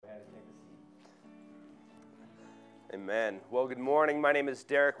Amen. Well, good morning. My name is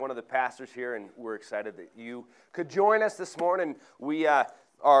Derek, one of the pastors here, and we're excited that you could join us this morning. We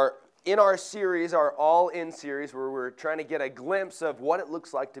are in our series, our All In series, where we're trying to get a glimpse of what it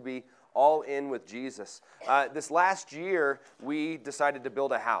looks like to be all in with Jesus. This last year, we decided to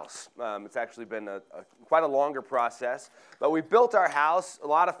build a house. It's actually been quite a longer process, but we built our house, a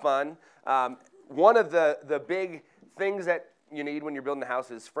lot of fun. One of the big things that you need when you're building a house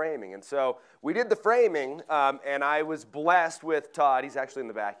is framing. And so we did the framing, and I was blessed with Todd. He's actually in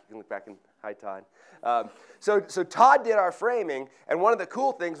the back. You can look back and hi, Todd. So Todd did our framing, and one of the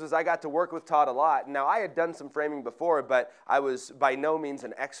cool things was I got to work with Todd a lot. Now, I had done some framing before, but I was by no means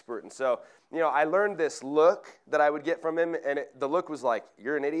an expert. And so, I learned this look that I would get from him, and the look was like,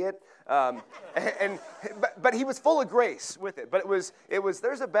 "You're an idiot." But he was full of grace with it. But it was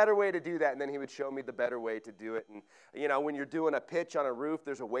there's a better way to do that, and then he would show me the better way to do it. And when you're doing a pitch on a roof,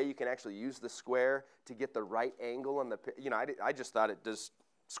 there's a way you can actually use the square to get the right angle on the I just thought it does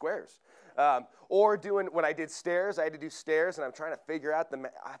squares. Or when I did stairs, I had to do stairs, and I'm trying to figure out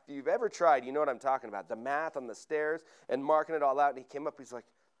if you've ever tried, you know what I'm talking about, the math on the stairs and marking it all out. And he came up, he's like,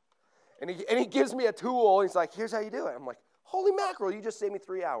 and he gives me a tool. He's like, "Here's how you do it." I'm like, "Holy mackerel, you just saved me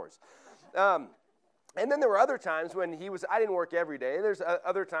 3 hours." And then there were other times when I didn't work every day. There's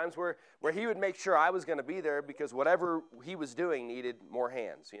other times where he would make sure I was going to be there because whatever he was doing needed more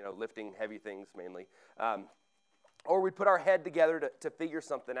hands, lifting heavy things mainly. Or we'd put our head together to figure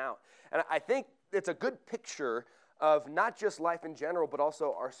something out. And I think it's a good picture of not just life in general, but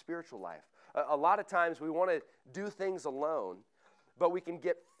also our spiritual life. A lot of times we want to do things alone, but we can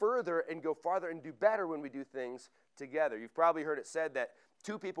get further and go farther and do better when we do things together. You've probably heard it said that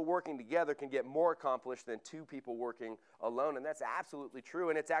 2 people working together can get more accomplished than 2 people working alone, and that's absolutely true,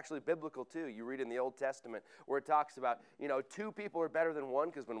 and it's actually biblical too. You read in the Old Testament where it talks about, 2 people are better than one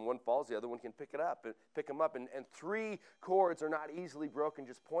because when one falls, the other one can pick them up, and 3 cords are not easily broken,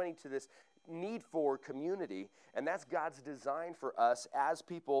 just pointing to this need for community, and that's God's design for us as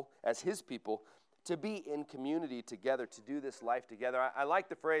people, as His people, to be in community together, to do this life together. I like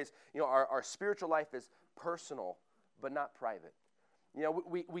the phrase, our spiritual life is personal, but not private.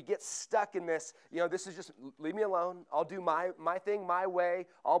 We get stuck in this, this is just, leave me alone. I'll do my thing my way.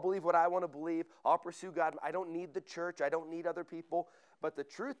 I'll believe what I want to believe. I'll pursue God. I don't need the church. I don't need other people. But the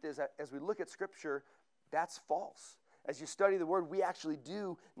truth is that as we look at Scripture, that's false. As you study the Word, we actually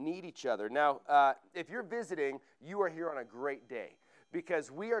do need each other. Now, if you're visiting, you are here on a great day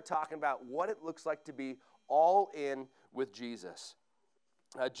because we are talking about what it looks like to be all in with Jesus.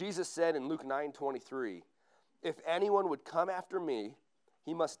 Jesus said in Luke 9:23, "If anyone would come after me,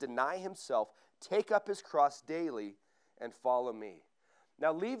 he must deny himself, take up his cross daily, and follow me."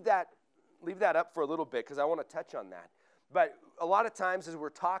 Now, leave that up for a little bit because I want to touch on that. But a lot of times as we're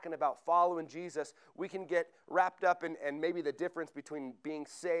talking about following Jesus, we can get wrapped up in maybe the difference between being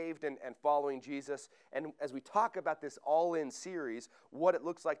saved and following Jesus. And as we talk about this all-in series, what it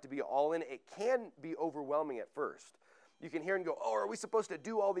looks like to be all in, it can be overwhelming at first. You can hear and go, "Oh, are we supposed to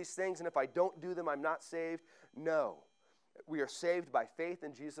do all these things, and if I don't do them, I'm not saved?" No. We are saved by faith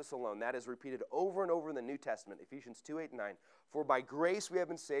in Jesus alone. That is repeated over and over in the New Testament, Ephesians 2:8-9. "For by grace we have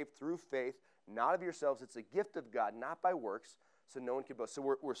been saved through faith, not of yourselves. It's a gift of God, not by works, so no one can boast." So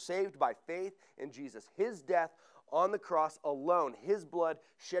we're saved by faith in Jesus. His death on the cross alone, His blood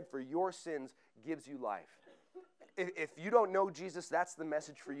shed for your sins gives you life. If you don't know Jesus, that's the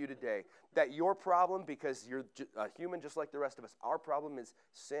message for you today. That your problem, because you're a human just like the rest of us, our problem is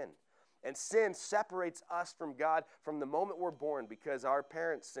sin. And sin separates us from God from the moment we're born because our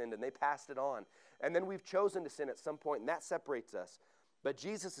parents sinned and they passed it on. And then we've chosen to sin at some point, and that separates us. But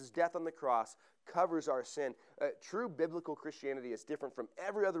Jesus' death on the cross covers our sin. True biblical Christianity is different from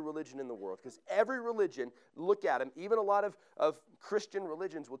every other religion in the world because every religion, look at them, even a lot of Christian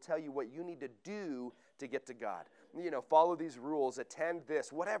religions will tell you what you need to do to get to God. Follow these rules, attend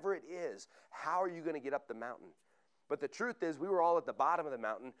this, whatever it is. How are you going to get up the mountain? But the truth is we were all at the bottom of the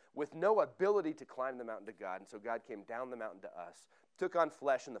mountain with no ability to climb the mountain to God. And so God came down the mountain to us, took on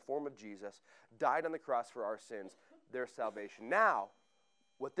flesh in the form of Jesus, died on the cross for our sins, their salvation. Now,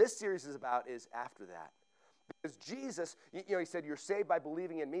 what this series is about is after that. Because Jesus, He said, "You're saved by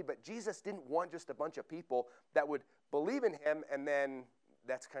believing in me," but Jesus didn't want just a bunch of people that would believe in Him and then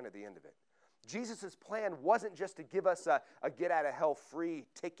that's kind of the end of it. Jesus' plan wasn't just to give us a get-out-of-hell-free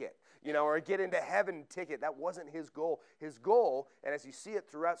ticket, or a get-into-heaven ticket. That wasn't His goal. His goal, and as you see it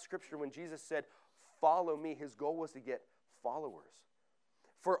throughout Scripture, when Jesus said, "Follow me," His goal was to get followers.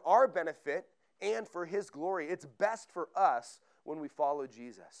 For our benefit and for His glory, it's best for us when we follow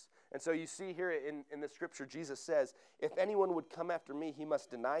Jesus. And so you see here in the Scripture, Jesus says, "If anyone would come after me, he must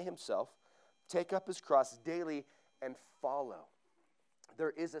deny himself, take up his cross daily, and follow.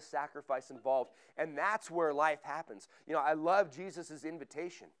 There is a sacrifice involved, and that's where life happens. You know, I love Jesus'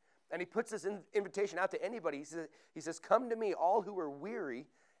 invitation, and he puts this invitation out to anybody. He says, come to me, all who are weary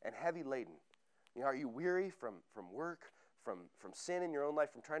and heavy laden. You know, are you weary from work, from sin in your own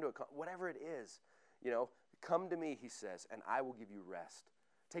life, from trying to accomplish, whatever it is, you know, come to me, he says, and I will give you rest.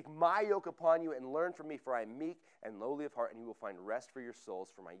 Take my yoke upon you and learn from me, for I am meek and lowly of heart, and you will find rest for your souls,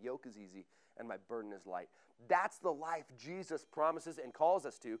 for my yoke is easy and my burden is light. That's the life Jesus promises and calls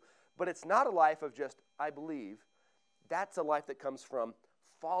us to, but it's not a life of just, I believe. That's a life that comes from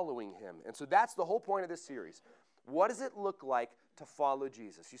following him. And so that's the whole point of this series. What does it look like to follow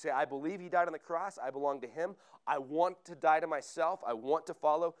Jesus? You say, I believe he died on the cross. I belong to him. I want to die to myself. I want to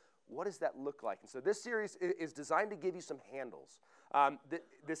follow. What does that look like? And so this series is designed to give you some handles.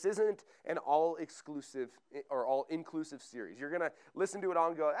 This isn't an all-exclusive or all-inclusive series. You're going to listen to it all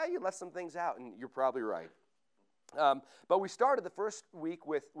and go, you left some things out, and you're probably right. But we started the first week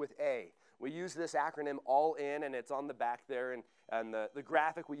with A. We use this acronym all in, and it's on the back there, and the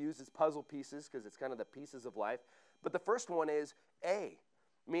graphic we use is puzzle pieces because it's kind of the pieces of life. But the first one is A,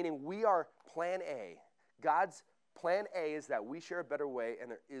 meaning we are plan A. God's plan A is that we share a better way,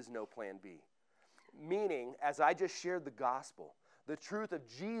 and there is no plan B. Meaning, as I just shared the gospel, the truth of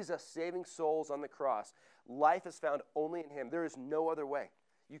Jesus saving souls on the cross, life is found only in him. There is no other way.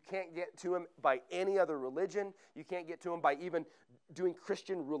 You can't get to him by any other religion. You can't get to him by even doing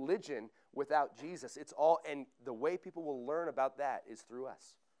Christian religion without Jesus. It's all, and the way people will learn about that is through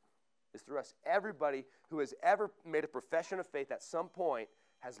us. Is through us. Everybody who has ever made a profession of faith at some point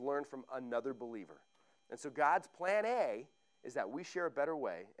has learned from another believer. And so God's plan A is that we share a better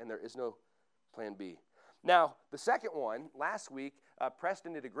way, and there is no plan B. Now, the second one, last week,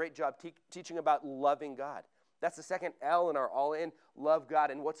 Preston did a great job teaching about loving God. That's the second L in our all-in, love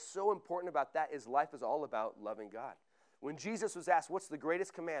God. And what's so important about that is life is all about loving God. When Jesus was asked, what's the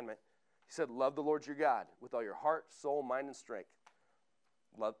greatest commandment? He said, love the Lord your God with all your heart, soul, mind, and strength.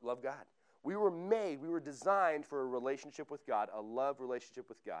 Love God. We were designed for a relationship with God, a love relationship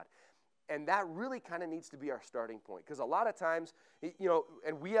with God. And that really kind of needs to be our starting point. Because a lot of times, you know,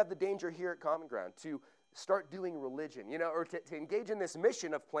 and we have the danger here at Common Ground to start doing religion, you know, or to engage in this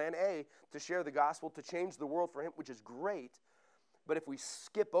mission of plan A, to share the gospel, to change the world for him, which is great. But if we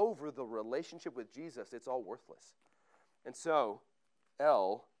skip over the relationship with Jesus, it's all worthless. And so,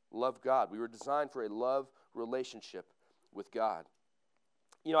 L, love God. We were designed for a love relationship with God.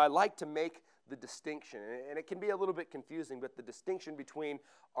 You know, I like to make the distinction, and it can be a little bit confusing, but the distinction between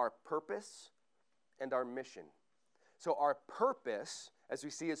our purpose and our mission. So our purpose, as we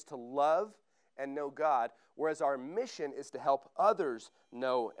see, is to love and know God, whereas our mission is to help others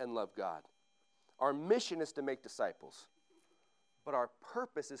know and love God. Our mission is to make disciples, but our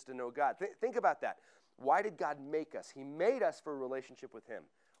purpose is to know God. Think about that. Why did God make us? He made us for a relationship with him.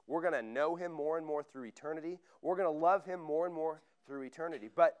 We're going to know him more and more through eternity. We're going to love him more and more through eternity.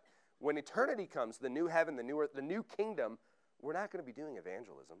 But when eternity comes, the new heaven, the new earth, the new kingdom, we're not going to be doing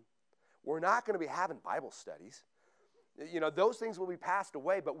evangelism. We're not going to be having Bible studies. You know, those things will be passed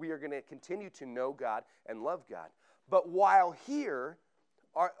away, but we are going to continue to know God and love God. But while here,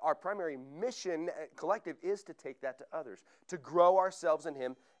 our primary mission collective is to take that to others, to grow ourselves in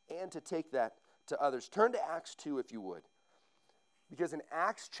him and to take that to others. Turn to Acts 2 if you would. Because in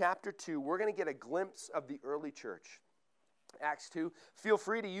Acts chapter 2, we're going to get a glimpse of the early church. Acts 2. Feel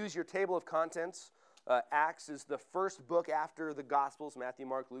free to use your table of contents. Acts is the first book after the Gospels, Matthew,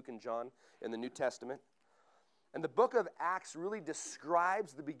 Mark, Luke, and John in the New Testament. And the book of Acts really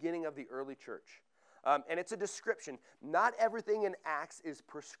describes the beginning of the early church. And it's a description. Not everything in Acts is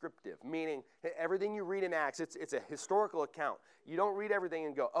prescriptive, meaning everything you read in Acts, it's a historical account. You don't read everything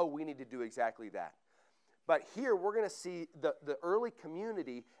and go, oh, we need to do exactly that. But here we're going to see the early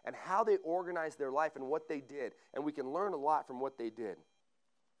community and how they organized their life and what they did. And we can learn a lot from what they did.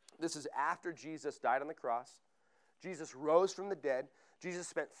 This is after Jesus died on the cross. Jesus rose from the dead. Jesus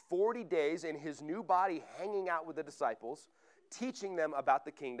spent 40 days in his new body hanging out with the disciples, teaching them about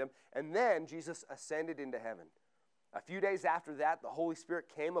the kingdom. And then Jesus ascended into heaven. A few days after that, the Holy Spirit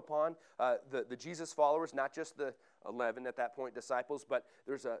came upon the Jesus followers, not just the 11 at that point disciples, but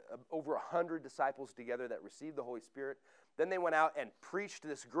there's over 100 disciples together that received the Holy Spirit. Then they went out and preached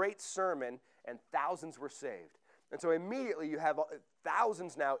this great sermon, and thousands were saved. And so immediately you have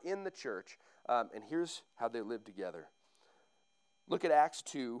thousands now in the church, and here's how they lived together. Look at Acts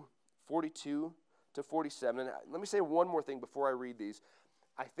 2, 42 to 47. And let me say one more thing before I read these.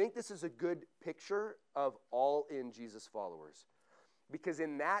 I think this is a good picture of all in Jesus followers. Because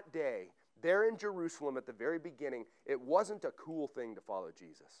in that day, there in Jerusalem at the very beginning, it wasn't a cool thing to follow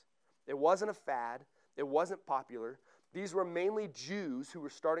Jesus. It wasn't a fad. It wasn't popular. These were mainly Jews who were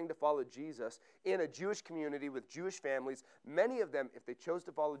starting to follow Jesus in a Jewish community with Jewish families. Many of them, if they chose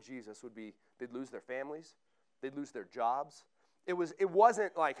to follow Jesus, they'd lose their families, they'd lose their jobs. It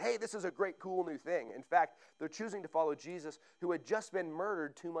wasn't like, hey, this is a great, cool new thing. In fact, they're choosing to follow Jesus, who had just been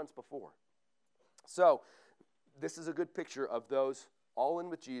murdered 2 months before. So this is a good picture of those all in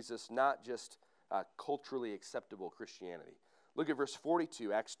with Jesus, not just culturally acceptable Christianity. Look at verse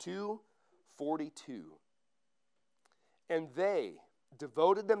 42, Acts 2:42. And they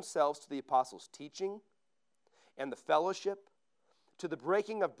devoted themselves to the apostles' teaching and the fellowship, to the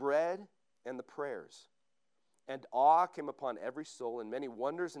breaking of bread and the prayers. And awe came upon every soul, and many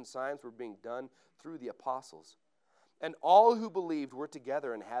wonders and signs were being done through the apostles. And all who believed were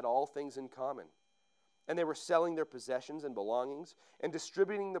together and had all things in common. And they were selling their possessions and belongings and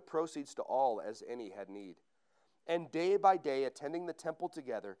distributing the proceeds to all as any had need. And day by day, attending the temple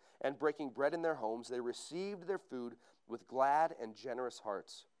together and breaking bread in their homes, they received their food with glad and generous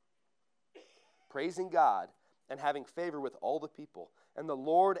hearts, praising God and having favor with all the people. And the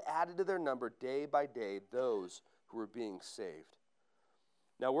Lord added to their number day by day those who were being saved.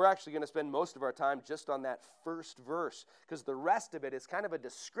 Now, we're actually going to spend most of our time just on that first verse, because the rest of it is kind of a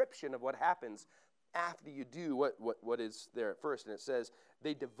description of what happens after you do what is there at first. And it says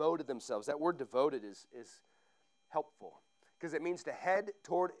they devoted themselves. That word devoted is helpful, because it means to head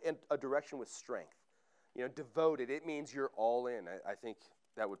toward a direction with strength. Devoted, it means you're all in. I think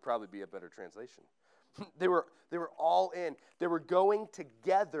that would probably be a better translation. They were all in. They were going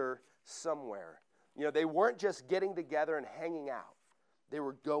together somewhere. They weren't just getting together and hanging out. They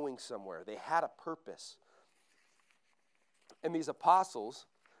were going somewhere. They had a purpose. And these apostles,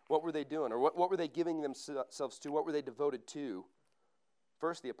 what were they doing? Or what were they giving themselves to? What were they devoted to?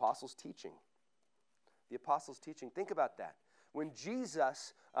 First, the apostles' teaching. The apostles' teaching. Think about that. When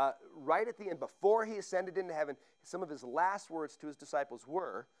Jesus, right at the end, before he ascended into heaven, some of his last words to his disciples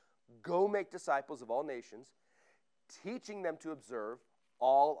were, "Go make disciples of all nations, teaching them to observe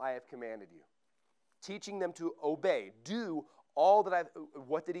all I have commanded you." Teaching them to obey, do all that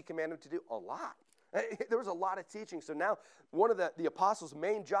what did he command them to do? A lot. There was a lot of teaching. So now one of the apostles'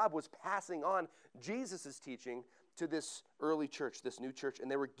 main job was passing on Jesus' teaching to this early church, this new church,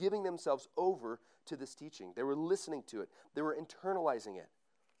 and they were giving themselves over to this teaching. They were listening to it. They were internalizing it.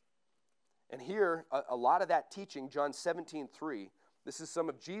 And here, a lot of that teaching, John 17:3, this is some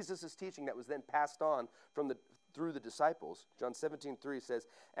of Jesus' teaching that was then passed on through the disciples. John 17:3 says,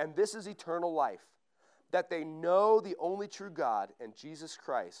 "And this is eternal life, that they know the only true God and Jesus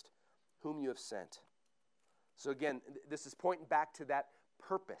Christ, whom you have sent." So again, this is pointing back to that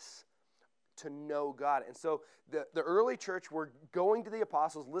purpose, to know God. And so the early church were going to the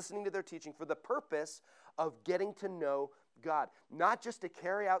apostles, listening to their teaching for the purpose of getting to know God. Not just to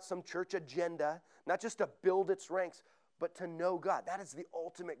carry out some church agenda, not just to build its ranks, but to know God. That is the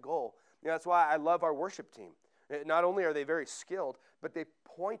ultimate goal. That's why I love our worship team. Not only are they very skilled, but they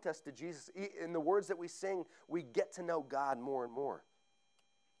point us to Jesus. In the words that we sing, we get to know God more and more.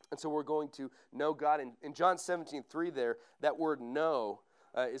 And so we're going to know God. In John 17:3 there, that word know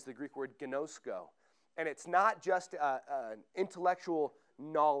is the Greek word gnosko. And it's not just an intellectual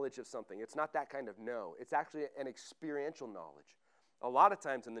knowledge of something. It's not that kind of know. It's actually an experiential knowledge. A lot of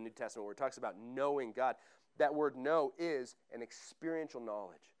times in the New Testament where it talks about knowing God, that word know is an experiential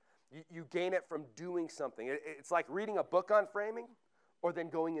knowledge. You gain it from doing something. It's like reading a book on framing or then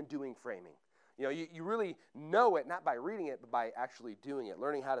going and doing framing. You really know it, not by reading it, but by actually doing it,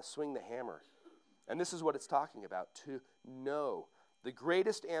 learning how to swing the hammer. And this is what it's talking about, to know. The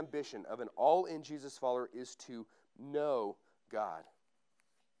greatest ambition of an all-in Jesus follower is to know God.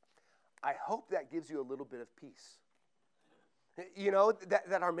 I hope that gives you a little bit of peace.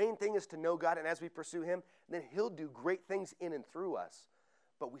 That our main thing is to know God, and as we pursue him, then he'll do great things in and through us.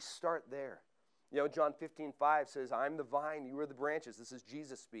 But we start there. John 15:5 says, "I'm the vine, you are the branches." This is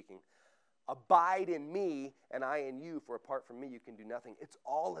Jesus speaking. "Abide in me, and I in you, for apart from me you can do nothing." It's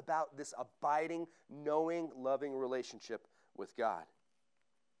all about this abiding, knowing, loving relationship with God.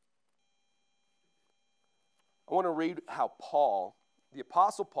 I want to read how Paul, the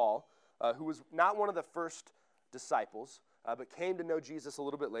Apostle Paul, who was not one of the first disciples, but came to know Jesus a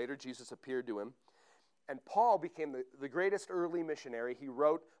little bit later. Jesus appeared to him. And Paul became the greatest early missionary. He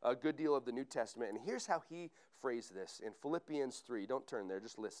wrote a good deal of the New Testament. And here's how he phrased this in Philippians 3. Don't turn there,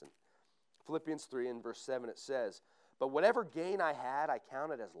 just listen. Philippians 3 in verse 7 it says, "But whatever gain I had, I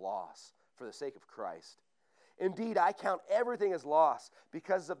counted as loss for the sake of Christ. Indeed, I count everything as loss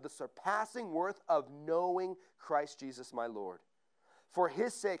because of the surpassing worth of knowing Christ Jesus my Lord. For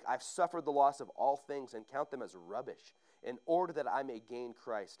his sake I've suffered the loss of all things and count them as rubbish, in order that I may gain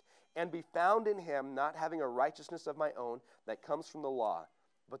Christ, and be found in him, not having a righteousness of my own that comes from the law,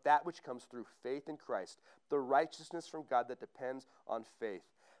 but that which comes through faith in Christ, the righteousness from God that depends on faith,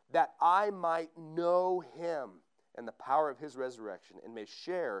 that I might know him and the power of his resurrection, and may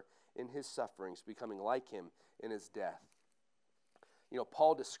share in his sufferings, becoming like him in his death. You know,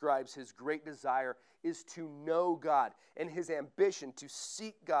 Paul describes his great desire is to know God, and his ambition to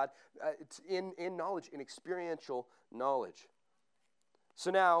seek God in knowledge, in experiential knowledge. So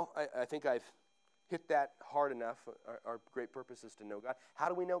now, I think I've hit that hard enough. Our great purpose is to know God. How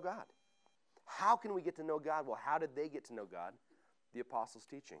do we know God? How can we get to know God? Well, how did they get to know God? The apostles'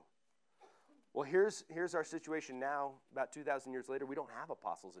 teaching. Well, here's our situation now, about 2,000 years later. We don't have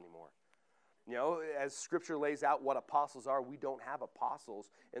apostles anymore. You know, as Scripture lays out what apostles are, we don't have apostles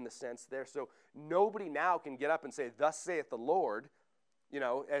in the sense there. So nobody now can get up and say, thus saith the Lord. You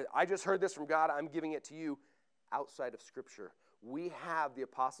know, I just heard this from God, I'm giving it to you, outside of Scripture. We have the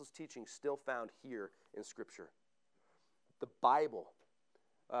apostles' teaching still found here in Scripture. The Bible,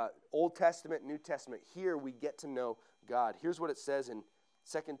 Old Testament, New Testament, here we get to know God. Here's what it says in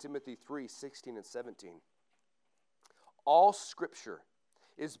 2 Timothy 3, 16 and 17. All Scripture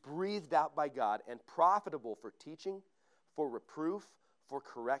is breathed out by God and profitable for teaching, for reproof, for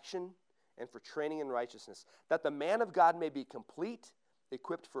correction, and for training in righteousness, that the man of God may be complete,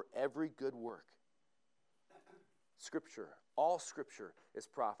 equipped for every good work. Scripture, all Scripture is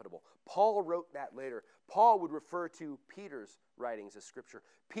profitable. Paul wrote that later. Paul would refer to Peter's writings as Scripture.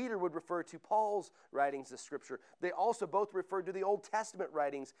 Peter would refer to Paul's writings as Scripture. They also both referred to the Old Testament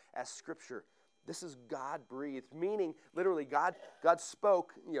writings as Scripture. This is God-breathed, meaning literally God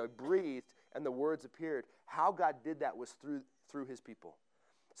spoke, breathed, and the words appeared. How God did that was through his people.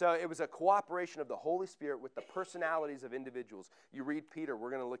 So it was a cooperation of the Holy Spirit with the personalities of individuals. You read Peter.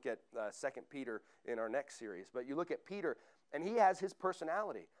 We're going to look at 2 Peter in our next series. But you look at Peter, and he has his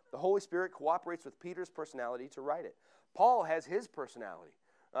personality. The Holy Spirit cooperates with Peter's personality to write it. Paul has his personality,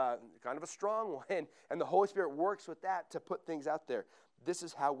 kind of a strong one, and the Holy Spirit works with that to put things out there. This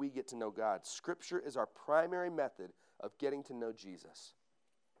is how we get to know God. Scripture is our primary method of getting to know Jesus.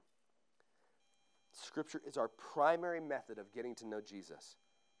 Scripture is our primary method of getting to know Jesus.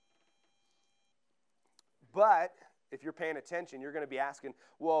 But if you're paying attention, you're going to be asking,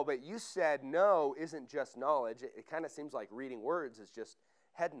 well, but you said no isn't just knowledge. It kind of seems like reading words is just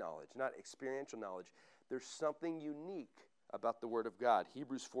head knowledge, not experiential knowledge. There's something unique about the Word of God.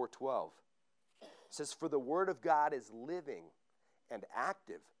 Hebrews 4:12 says, for the Word of God is living and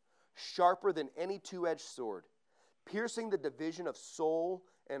active, sharper than any two-edged sword, piercing the division of soul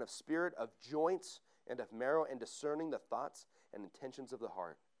and of spirit, of joints and of marrow, and discerning the thoughts and intentions of the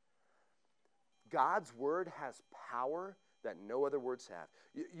heart. God's word has power that no other words have.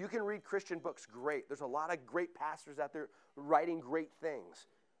 You can read Christian books, great. There's a lot of great pastors out there writing great things,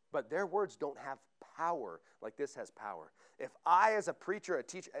 but their words don't have power like this has power. If I, as a preacher, a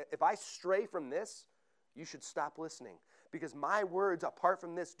teacher, if I stray from this, you should stop listening, because my words, apart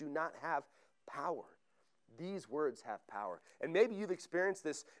from this, do not have power. These words have power. And maybe you've experienced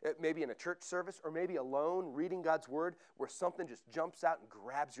this, maybe in a church service, or maybe alone, reading God's word, where something just jumps out and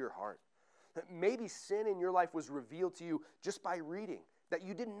grabs your heart. Maybe sin in your life was revealed to you just by reading, that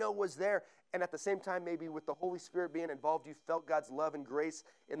you didn't know was there. And at the same time, maybe with the Holy Spirit being involved, you felt God's love and grace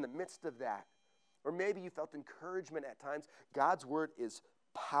in the midst of that. Or maybe you felt encouragement at times. God's word is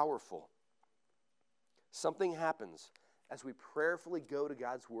powerful. Something happens as we prayerfully go to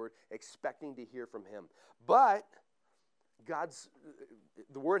God's word, expecting to hear from him. But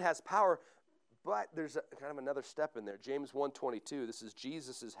the word has power, but there's kind of another step in there. James 1:22, this is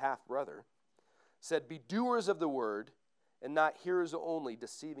Jesus' half-brother, said, be doers of the word and not hearers only,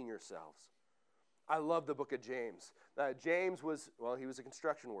 deceiving yourselves. I love the book of James. James he was a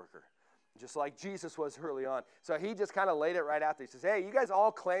construction worker, just like Jesus was early on. So he just kind of laid it right out there. He says, hey, you guys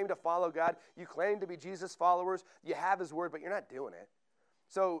all claim to follow God. You claim to be Jesus followers. You have his word, but you're not doing it.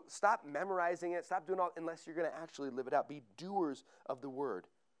 So stop memorizing it. Stop doing all unless you're going to actually live it out. Be doers of the word.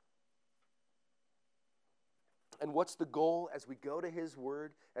 And what's the goal as we go to his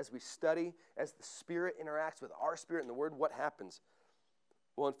word, as we study, as the Spirit interacts with our spirit and the word, what happens?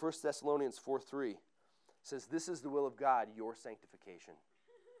 Well, in 1 Thessalonians 4:3, it says, this is the will of God, your sanctification.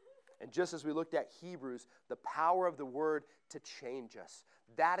 And just as we looked at Hebrews, the power of the word to change us.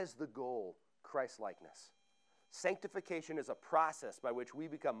 That is the goal, Christ-likeness. Sanctification is a process by which we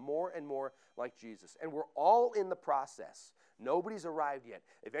become more and more like Jesus. And we're all in the process. Nobody's arrived yet.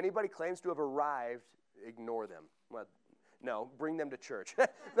 If anybody claims to have arrived, ignore them. Well, no, bring them to church.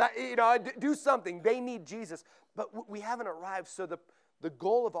 Do something. They need Jesus. But we haven't arrived. So the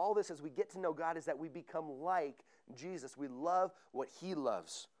goal of all this as we get to know God is that we become like Jesus. We love what he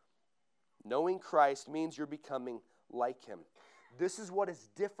loves. Knowing Christ means you're becoming like him. This is what is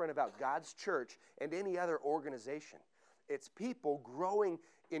different about God's church and any other organization. It's people growing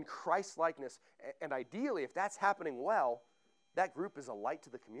in Christ-likeness. And ideally, if that's happening well, that group is a light to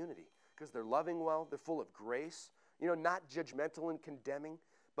the community because they're loving well, they're full of grace, not judgmental and condemning,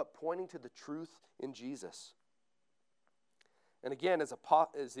 but pointing to the truth in Jesus. And again, as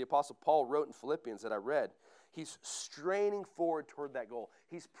the Apostle Paul wrote in Philippians that I read, he's straining forward toward that goal.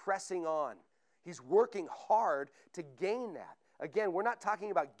 He's pressing on. He's working hard to gain that. Again, we're not talking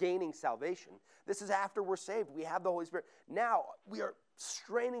about gaining salvation. This is after we're saved. We have the Holy Spirit. Now, we are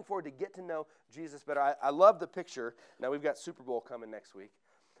straining forward to get to know Jesus better. I love the picture. Now, we've got Super Bowl coming next week.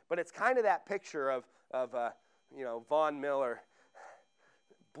 But it's kind of that picture of Von Miller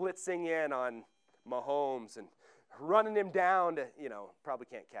blitzing in on Mahomes and running him down to, probably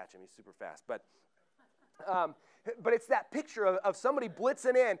can't catch him. He's super fast. But it's that picture of somebody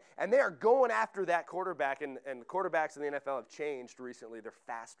blitzing in, and they are going after that quarterback. And the quarterbacks in the NFL have changed recently. They're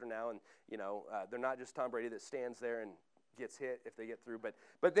faster now, and they're not just Tom Brady that stands there and gets hit if they get through.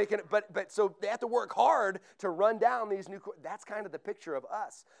 But they can. But so they have to work hard to run down these new. That's kind of the picture of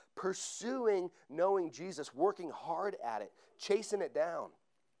us pursuing knowing Jesus, working hard at it, chasing it down.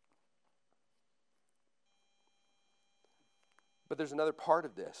 But there's another part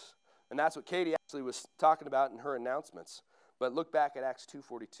of this, and that's what Katie actually was talking about in her announcements. But look back at Acts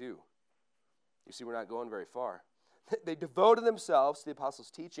 2:42. You see, we're not going very far. They devoted themselves to the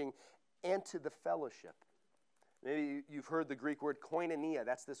apostles' teaching and to the fellowship. Maybe you've heard the Greek word koinonia.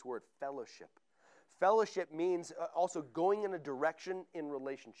 That's this word, fellowship. Fellowship means also going in a direction in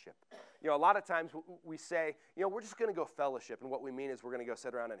relationship. A lot of times we say, we're just going to go fellowship, and what we mean is we're going to go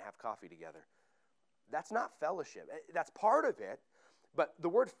sit around and have coffee together. That's not fellowship. That's part of it, but the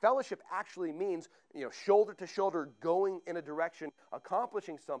word fellowship actually means, shoulder to shoulder, going in a direction,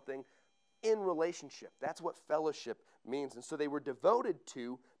 accomplishing something in relationship. That's what fellowship means. And so they were devoted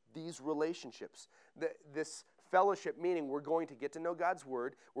to these relationships. This fellowship meaning we're going to get to know God's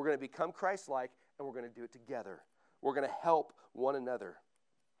word, we're going to become Christ-like, and we're going to do it together. We're going to help one another.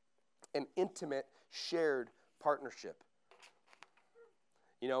 An intimate, shared partnership.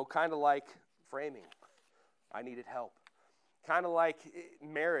 Kind of like framing. I needed help. Kind of like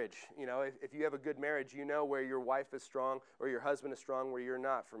marriage. If you have a good marriage, where your wife is strong or your husband is strong where you're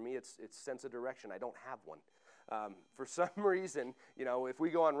not. For me, it's sense of direction. I don't have one. For some reason, if we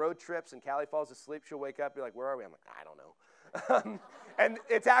go on road trips and Callie falls asleep, she'll wake up and be like, where are we? I'm like, I don't know. And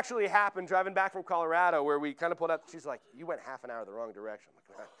it's actually happened driving back from Colorado where we kind of pulled up. She's like, you went half an hour the wrong direction.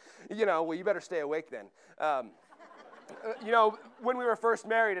 I'm like, well, you better stay awake then. When we were first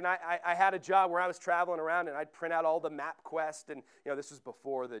married and I had a job where I was traveling around and I'd print out all the MapQuest and, this was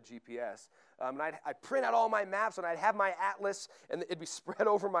before the GPS. And I'd print out all my maps and I'd have my atlas and it'd be spread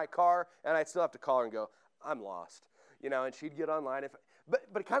over my car and I'd still have to call her and go, I'm lost. And she'd get online.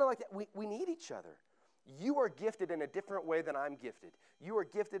 But kind of like that, we need each other. You are gifted in a different way than I'm gifted. You are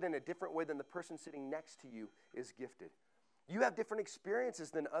gifted in a different way than the person sitting next to you is gifted. You have different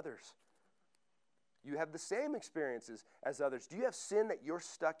experiences than others. You have the same experiences as others. Do you have sin that you're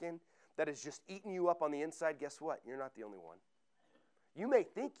stuck in that is just eating you up on the inside? Guess what? You're not the only one. You may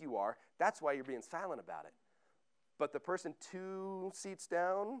think you are. That's why you're being silent about it. But the person 2 seats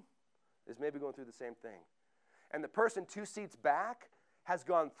down is maybe going through the same thing. And the person 2 seats back has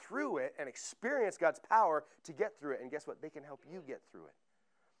gone through it and experienced God's power to get through it. And guess what? They can help you get through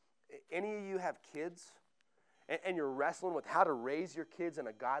it. Any of you have kids and you're wrestling with how to raise your kids in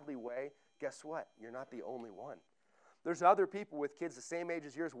a godly way? Guess what? You're not the only one. There's other people with kids the same age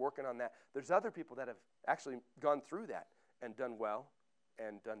as yours working on that. There's other people that have actually gone through that and done well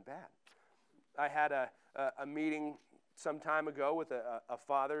and done bad. I had a meeting some time ago with a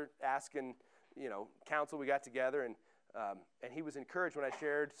father asking, counsel. We got together and he was encouraged when I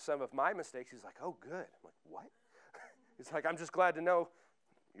shared some of my mistakes. He's like, oh, good. I'm like, what? He's like, I'm just glad to know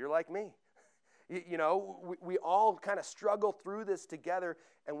you're like me. We all kind of struggle through this together,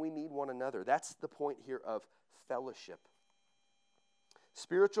 and we need one another. That's the point here of fellowship.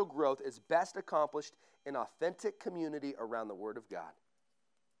 Spiritual growth is best accomplished in authentic community around the Word of God.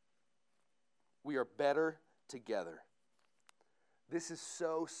 We are better together. This is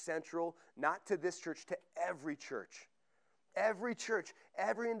so central, not to this church, to every church. Every church,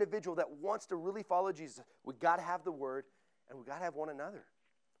 every individual that wants to really follow Jesus, we got to have the Word, and we got to have one another.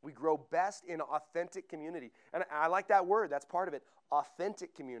 We grow best in authentic community. And I like that word. That's part of it.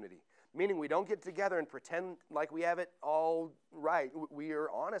 Authentic community. Meaning we don't get together and pretend like we have it all right. We are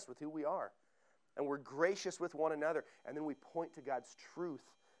honest with who we are. And we're gracious with one another. And then we point to God's truth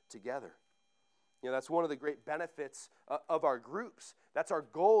together. That's one of the great benefits of our groups. That's our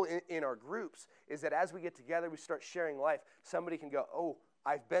goal in our groups, is that as we get together, we start sharing life. Somebody can go, oh,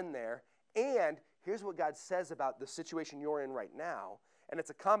 I've been there, and here's what God says about the situation you're in right now. And it's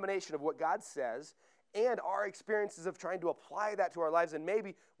a combination of what God says and our experiences of trying to apply that to our lives. And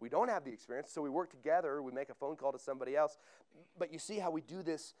maybe we don't have the experience, so we work together, we make a phone call to somebody else. But you see how we do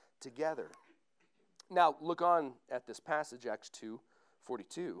this together. Now, look on at this passage, Acts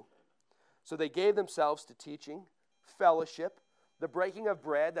 2:42. So they gave themselves to teaching, fellowship, the breaking of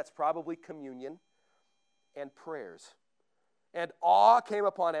bread, that's probably communion, and prayers. And awe came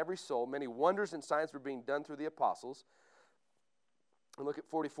upon every soul. Many wonders and signs were being done through the apostles. And look at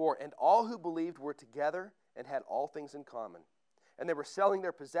 44. And all who believed were together and had all things in common. And they were selling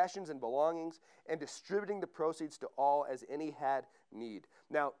their possessions and belongings and distributing the proceeds to all as any had need.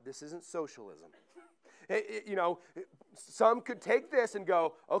 Now, this isn't socialism. Some could take this and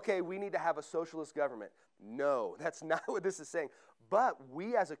go, okay, we need to have a socialist government. No, that's not what this is saying. But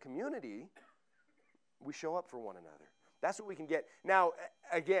we as a community, we show up for one another. That's what we can get. Now,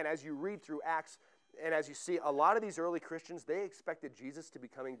 again, as you read through Acts and as you see, a lot of these early Christians, they expected Jesus to be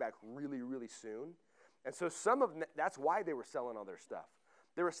coming back really, really soon. And so some of them, that's why they were selling all their stuff.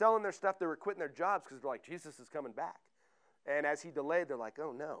 They were selling their stuff, they were quitting their jobs because they're like, Jesus is coming back. And as he delayed, they're like,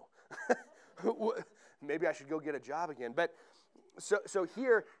 oh no. Maybe I should go get a job again. But so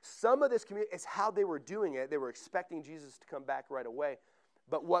here, some of this community is how they were doing it. They were expecting Jesus to come back right away.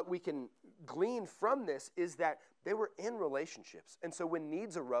 But what we can glean from this is that they were in relationships. And so when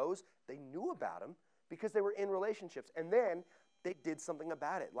needs arose, they knew about them because they were in relationships. And then they did something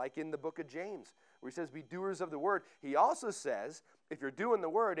about it, like in the book of James, where he says, be doers of the word. He also says, if you're doing the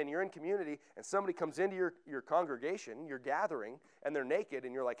word and you're in community and somebody comes into your congregation, your gathering, and they're naked,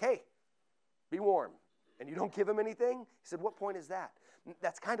 and you're like, hey, be warm, and you don't give them anything, he said, what point is that?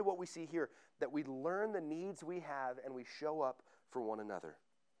 That's kind of what we see here, that we learn the needs we have and we show up for one another.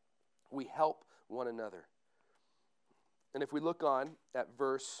 We help one another. And if we look on at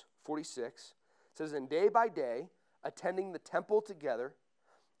verse 46, it says, and day by day, attending the temple together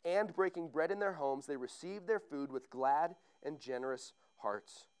and breaking bread in their homes, they received their food with glad and generous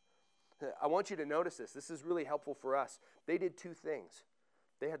hearts. I want you to notice this. This is really helpful for us. They did two things.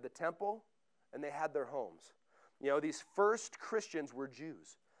 They had the temple and they had their homes. These first Christians were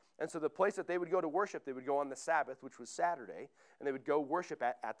Jews. And so the place that they would go to worship, they would go on the Sabbath, which was Saturday, and they would go worship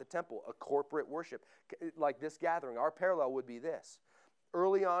at the temple, a corporate worship, like this gathering. Our parallel would be this.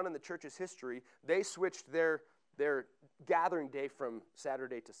 Early on in the church's history, they switched their gathering day from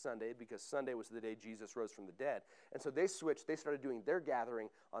Saturday to Sunday because Sunday was the day Jesus rose from the dead. And so they started doing their gathering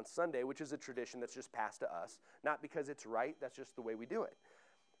on Sunday, which is a tradition that's just passed to us, not because it's right, that's just the way we do it.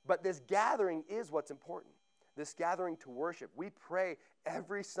 But this gathering is what's important. This gathering to worship. We pray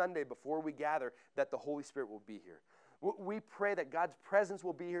every Sunday before we gather that the Holy Spirit will be here. We pray that God's presence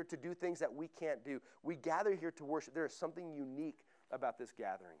will be here to do things that we can't do. We gather here to worship. There is something unique about this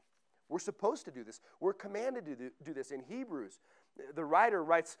gathering. We're supposed to do this. We're commanded to do this. In Hebrews, the writer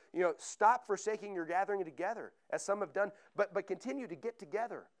writes, stop forsaking your gathering together, as some have done, but continue to get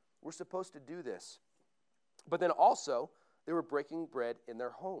together. We're supposed to do this. But then also, they were breaking bread in their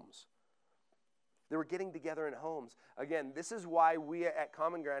homes. They were getting together in homes. Again, this is why we at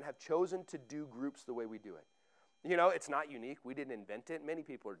Common Ground have chosen to do groups the way we do it. It's not unique. We didn't invent it. Many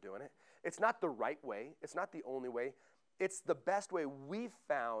people are doing it. It's not the right way. It's not the only way. It's the best way we've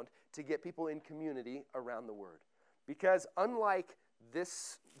found to get people in community around the Word. Because unlike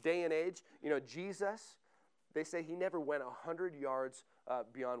this day and age, Jesus, they say he never went 100 yards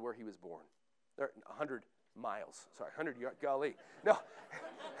beyond where he was born. Or 100 miles. Sorry, 100 yards. Golly. No.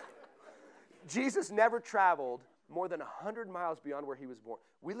 Jesus never traveled more than 100 miles beyond where he was born.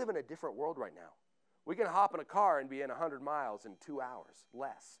 We live in a different world right now. We can hop in a car and be in 100 miles in 2 hours,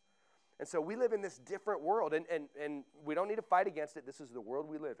 less. And so we live in this different world, and we don't need to fight against it. This is the world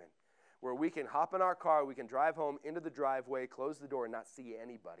we live in, where we can hop in our car, we can drive home into the driveway, close the door, and not see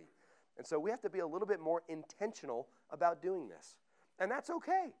anybody. And so we have to be a little bit more intentional about doing this. And that's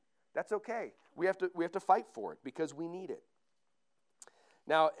okay. That's okay. We have to fight for it because we need it.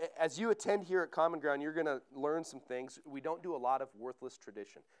 Now, as you attend here at Common Ground, you're going to learn some things. We don't do a lot of worthless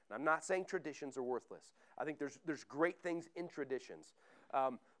tradition. And I'm not saying traditions are worthless. I think there's great things in traditions.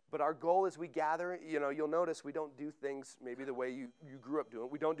 But our goal as we gather, you'll notice we don't do things maybe the way you grew up doing.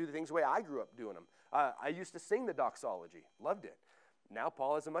 We don't do the things the way I grew up doing them. I used to sing the doxology. Loved it. Now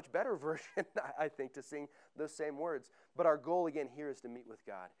Paul has a much better version, I think, to sing those same words. But our goal, again, here is to meet with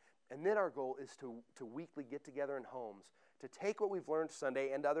God. And then our goal is to weekly get together in homes, to take what we've learned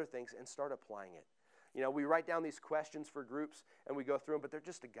Sunday and other things and start applying it. We write down these questions for groups and we go through them, but they're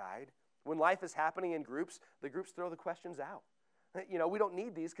just a guide. When life is happening in groups, the groups throw the questions out. We don't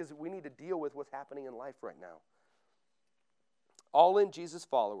need these because we need to deal with what's happening in life right now. All in Jesus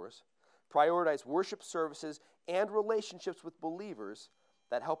followers prioritize worship services and relationships with believers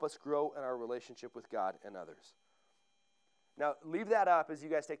that help us grow in our relationship with God and others. Now, leave that up as you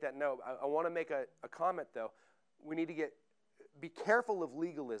guys take that note. I want to make a comment, though. We need to be careful of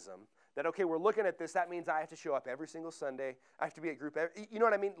legalism. That, okay, we're looking at this. That means I have to show up every single Sunday. I have to be at group. You know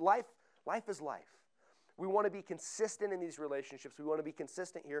what I mean? Life is life. We want to be consistent in these relationships. We want to be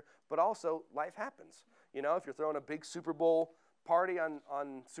consistent here. But also, life happens. If you're throwing a big Super Bowl party on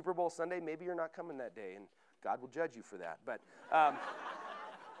Super Bowl Sunday, maybe you're not coming that day, and God will judge you for that. But I'm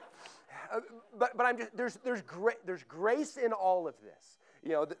just there's grace in all of this.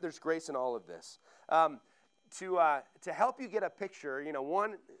 There's grace in all of this. To help you get a picture,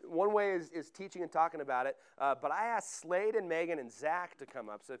 one way is teaching and talking about it. But I asked Slade and Megan and Zach to come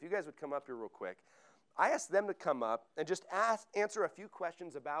up. So if you guys would come up here real quick, I asked them to come up and just answer a few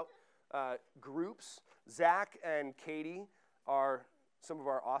questions about groups. Zach and Katie are some of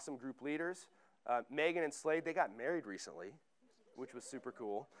our awesome group leaders. Megan and Slade, they got married recently, which was super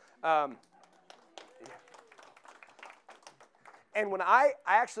cool. And when I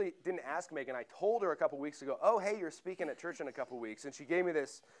actually didn't ask Megan, I told her a couple weeks ago, oh, hey, you're speaking at church in a couple weeks. And she gave me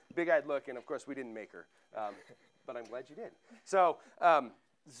this big-eyed look, and of course, we didn't make her. But I'm glad you did. So,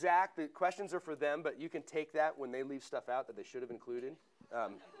 Zach, the questions are for them, but you can take that when they leave stuff out that they should have included.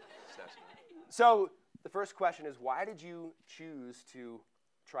 So, the first question is, why did you choose to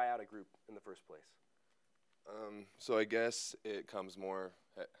try out a group in the first place? So I guess it came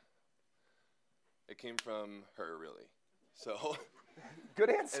from her, really. So good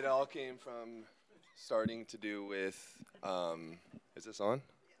answer. It all came from starting to do with, is this on?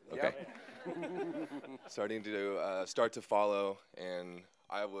 Okay. Starting to start to follow, and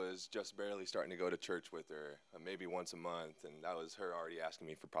I was just barely starting to go to church with her, maybe once a month, and that was her already asking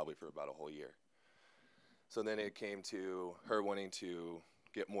me for about a whole year. So then it came to her wanting to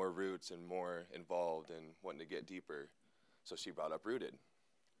get more roots and more involved and wanting to get deeper. So she brought up Rooted.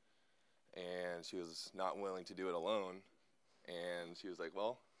 And she was not willing to do it alone. And she was like,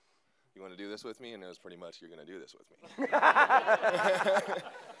 well, you want to do this with me? And it was pretty much, you're going to do this with me.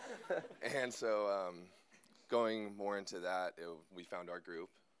 And so going more into that, we found our group.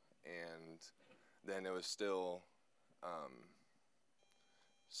 And then it was still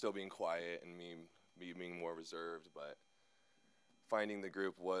being quiet and me being more reserved, but finding the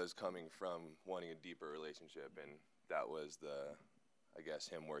group was coming from wanting a deeper relationship, and that was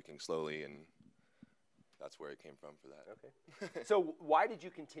him working slowly, and that's where it came from for that. Okay. So why did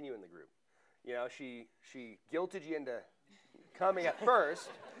you continue in the group? She guilted you into coming at first.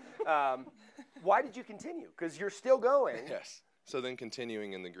 Why did you continue? Because you're still going. Yes. So then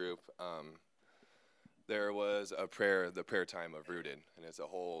continuing in the group, there was the prayer time of Rooted, and it's a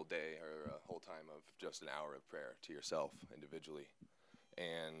whole day or a whole time of just an hour of prayer to yourself individually.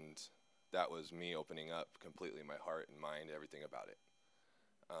 And that was me opening up completely my heart and mind, everything about it.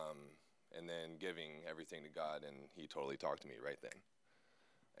 And then giving everything to God, and he totally talked to me right then.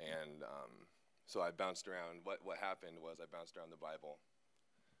 And so I bounced around. What happened was I bounced around the Bible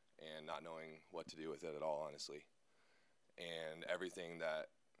and not knowing what to do with it at all, honestly. And everything that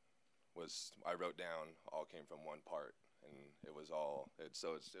I wrote down all came from one part, and it was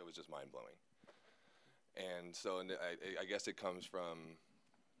just mind-blowing. And so I guess it comes from,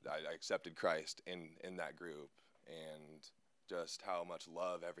 I accepted Christ in that group, and just how much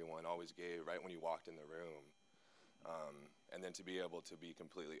love everyone always gave right when you walked in the room. And then to be able to be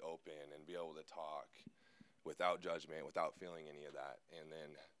completely open and be able to talk without judgment, without feeling any of that, and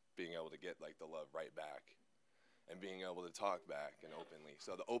then being able to get the love right back and being able to talk back and openly.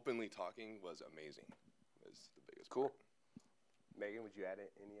 So the openly talking was amazing. It was the biggest part. Megan, would you add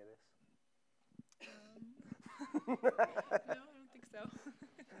any of this? No, I don't think so.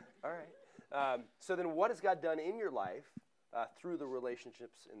 All right. So then what has God done in your life through the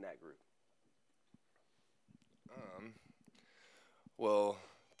relationships in that group? Well,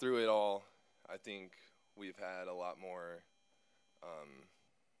 through it all, I think we've had a lot more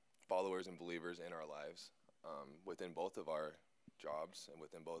followers and believers in our lives, within both of our jobs and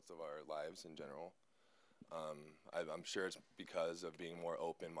within both of our lives in general. I'm sure it's because of being more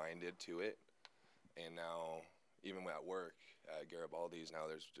open-minded to it. And now, even at work at Garibaldi's, now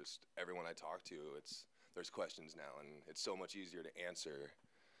there's just everyone I talk to, there's questions now, and it's so much easier to answer.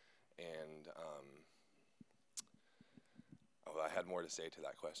 And I had more to say to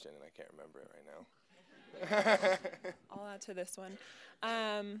that question, and I can't remember it right now. I'll add to this one.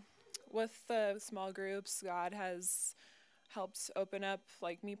 With the small groups, God has helped open up,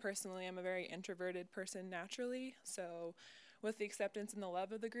 like me personally, I'm a very introverted person naturally. So with the acceptance and the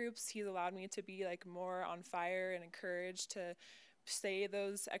love of the groups, he's allowed me to be like more on fire and encouraged to say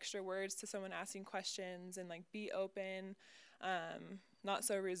those extra words to someone asking questions and like be open, not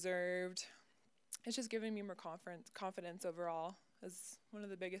so reserved. It's just giving me more confidence overall is one of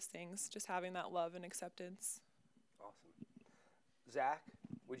the biggest things, just having that love and acceptance. Awesome. Zach,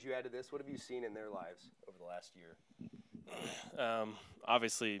 would you add to this? What have you seen in their lives over the last year?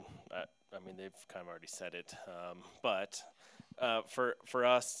 Obviously, I mean, they've kind of already said it, but for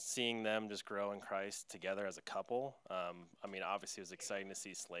us, seeing them just grow in Christ together as a couple, I mean, obviously it was exciting to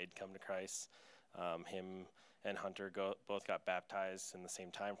see Slade come to Christ. Him and Hunter both got baptized in the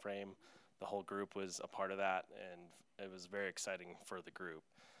same time frame. The whole group was a part of that, and it was very exciting for the group.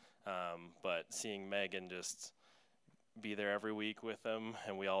 But seeing Megan just be there every week with them,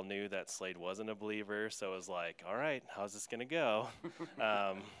 and we all knew that Slade wasn't a believer, so it was like, all right, how's this going to go?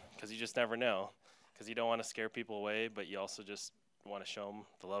 Because you just never know, because you don't want to scare people away, but you also just want to show them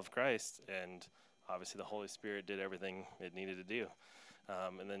the love of Christ, and obviously the Holy Spirit did everything it needed to do.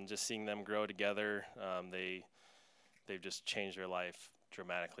 And then just seeing them grow together, they've just changed their life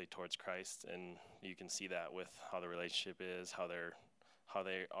dramatically towards Christ, and you can see that with how the relationship is, how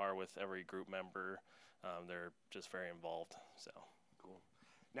they are with every group member. They're just very involved. So cool.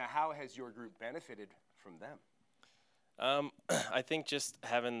 Now, how has your group benefited from them? I think just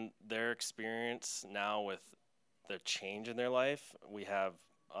having their experience now with the change in their life, we have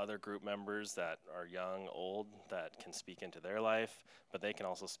other group members that are young, old, that can speak into their life, but they can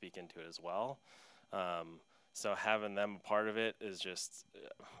also speak into it as well. So having them a part of it is just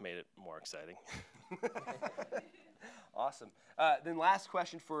made it more exciting. Awesome. Then last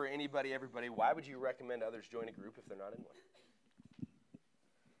question for everybody. Why would you recommend others join a group if they're not in one?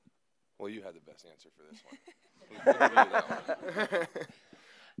 Well, you had the best answer for this one. We'll give you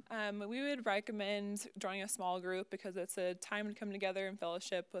that one. We would recommend joining a small group because it's a time to come together and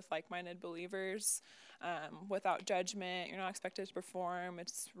fellowship with like-minded believers without judgment. You're not expected to perform.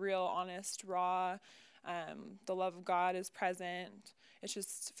 It's real, honest, raw. The love of God is present. It's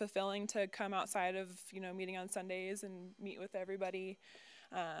just fulfilling to come outside of, meeting on Sundays and meet with everybody.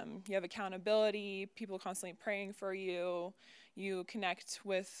 You have accountability, people constantly praying for you. You connect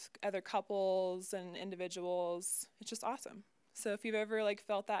with other couples and individuals. It's just awesome. So if you've ever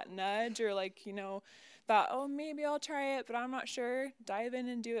felt that nudge or thought, oh, maybe I'll try it, but I'm not sure, dive in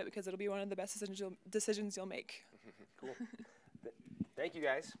and do it because it'll be one of the best decisions you'll make. Cool. Thank you,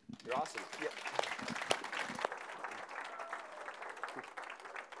 guys. You're awesome. Yep.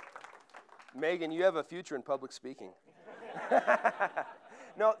 Megan, you have a future in public speaking.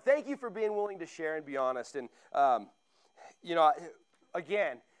 No, thank you for being willing to share and be honest. And,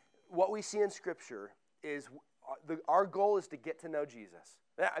 again, what we see in Scripture is our goal is to get to know Jesus.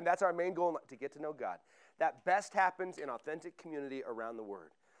 And that's our main goal, to get to know God. That best happens in authentic community around the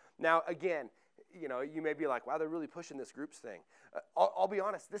Word. Now, again, you may be like, wow, they're really pushing this groups thing. I'll be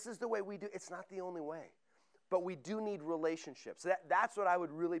honest, this is the way we do. It's not the only way. But we do need relationships. That's what I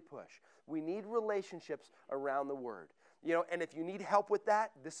would really push. We need relationships around the Word. And if you need help with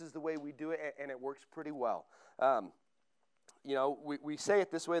that, this is the way we do it, and it works pretty well. We say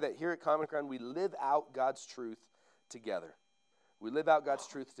it this way, that here at Common Ground, we live out God's truth together. We live out God's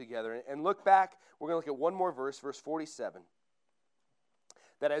truth together. And look back, we're going to look at one more verse, verse 47.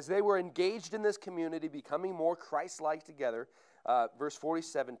 That as they were engaged in this community, becoming more Christ-like together, verse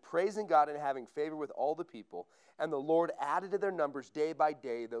 47, praising God and having favor with all the people, and the Lord added to their numbers day by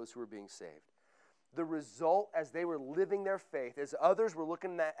day those who were being saved. The result, as they were living their faith, as others were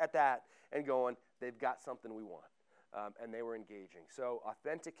looking at that and going, they've got something we want. And they were engaging. So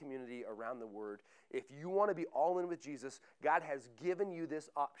authentic community around the Word. If you want to be all in with Jesus, God has given you this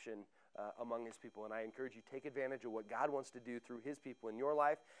option among His people. And I encourage you, take advantage of what God wants to do through His people in your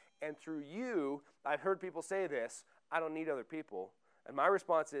life. And through you, I've heard people say this, I don't need other people. And my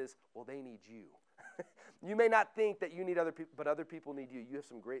response is, well, they need you. You may not think that you need other people, but other people need you. You have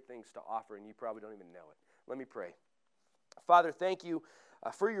some great things to offer, and you probably don't even know it. Let me pray. Father, thank you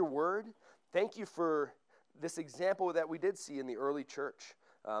for your word. Thank you for this example that we did see in the early church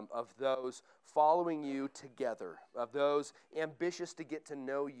of those following you together, of those ambitious to get to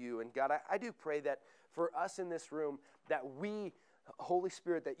know you. And God, I do pray that for us in this room, that we, Holy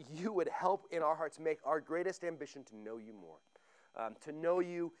Spirit, that you would help in our hearts make our greatest ambition to know you more. To know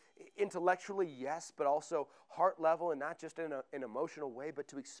you intellectually, yes, but also heart level, and not just in an emotional way, but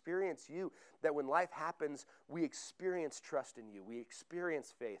to experience you, that when life happens, we experience trust in you. We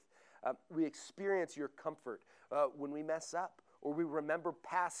experience faith. We experience your comfort when we mess up or we remember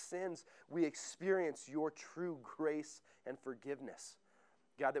past sins, we experience your true grace and forgiveness.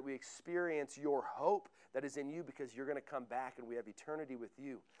 God, that we experience your hope that is in you because you're going to come back and we have eternity with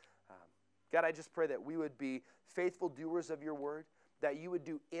you. God, I just pray that we would be faithful doers of your word, that you would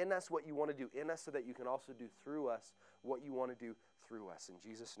do in us what you want to do in us so that you can also do through us what you want to do through us. In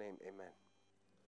Jesus' name, amen.